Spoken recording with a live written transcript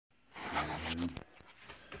And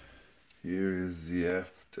here is the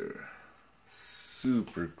after.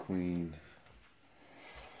 Super clean.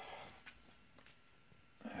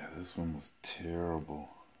 Yeah, this one was terrible.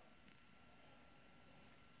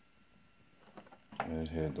 It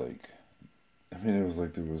had like, it was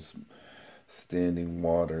like there was standing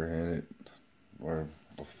water in it, or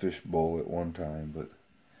a fish bowl at one time, but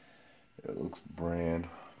it looks brand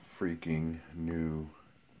freaking new.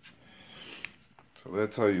 So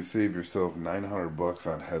that's how you save yourself 900 bucks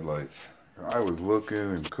on headlights. I was looking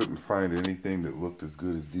and couldn't find anything that looked as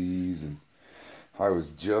good as these, and I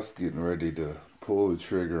was just getting ready to pull the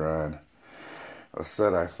trigger on a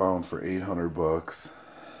set I found for 800 bucks.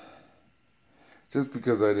 Just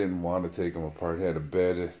because I didn't want to take them apart. Had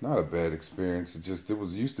not a bad experience. It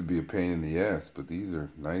used to be a pain in the ass, but these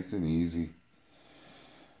are nice and easy.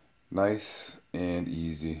 Nice and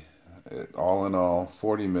easy. All in all,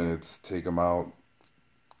 40 minutes, take them out,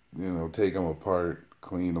 take them apart,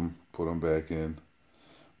 clean them, put them back in.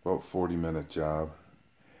 About 40-minute job.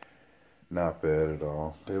 Not bad at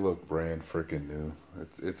all. They look brand freaking new.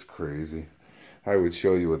 It's crazy. I would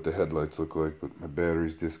show you what the headlights look like, but my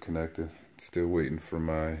battery's disconnected. Still waiting for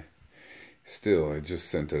I just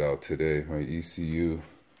sent it out today, my ECM,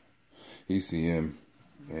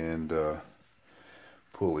 and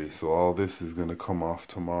pulley. So all this is going to come off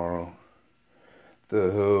tomorrow. The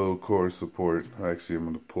whole core support. Actually, I'm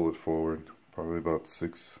going to pull it forward. Probably about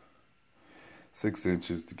 6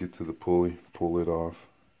 inches to get to the pulley. Pull it off.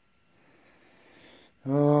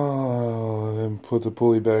 Oh, then put the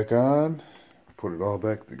pulley back on. Put it all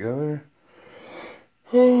back together.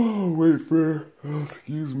 Oh, wait for,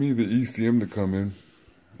 excuse me, the ECM to come in.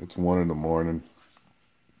 It's 1 in the morning.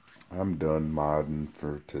 I'm done modding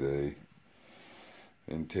for today.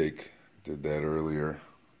 Intake, did that earlier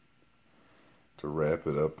to wrap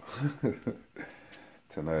it up.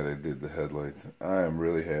 Tonight I did the headlights. I am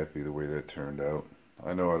really happy the way that turned out.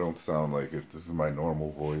 I know I don't sound like it. This is my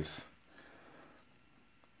normal voice.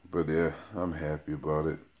 But yeah, I'm happy about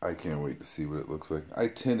it. I can't wait to see what it looks like. I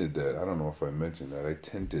tinted that. I don't know if I mentioned that. I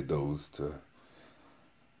tinted those to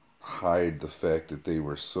hide the fact that they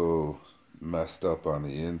were so messed up on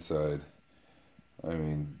the inside. I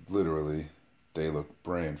mean, literally, they look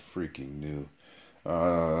brand freaking new.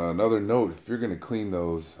 Another note, if you're going to clean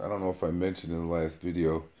those, I don't know if I mentioned in the last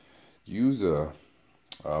video, use a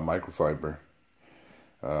microfiber.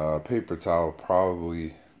 Paper towel,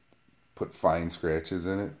 probably put fine scratches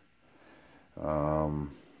in it.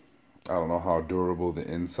 I don't know how durable the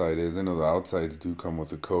inside is. I know the outsides do come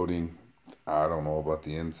with a coating. I don't know about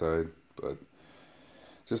the inside, but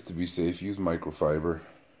just to be safe, use microfiber.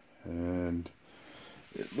 And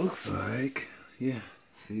it looks like, yeah,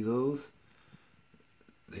 see those?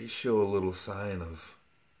 They show a little sign of,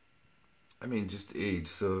 just age.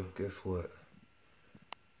 So guess what?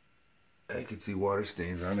 I could see water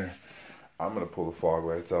stains on there. I'm going to pull the fog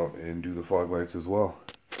lights out and do the fog lights as well.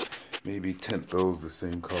 Maybe tint those the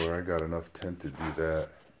same color. I got enough tint to do that.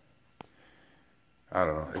 I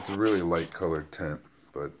don't know. It's a really light colored tint,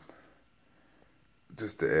 but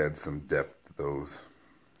just to add some depth to those.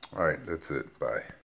 Alright, that's it. Bye.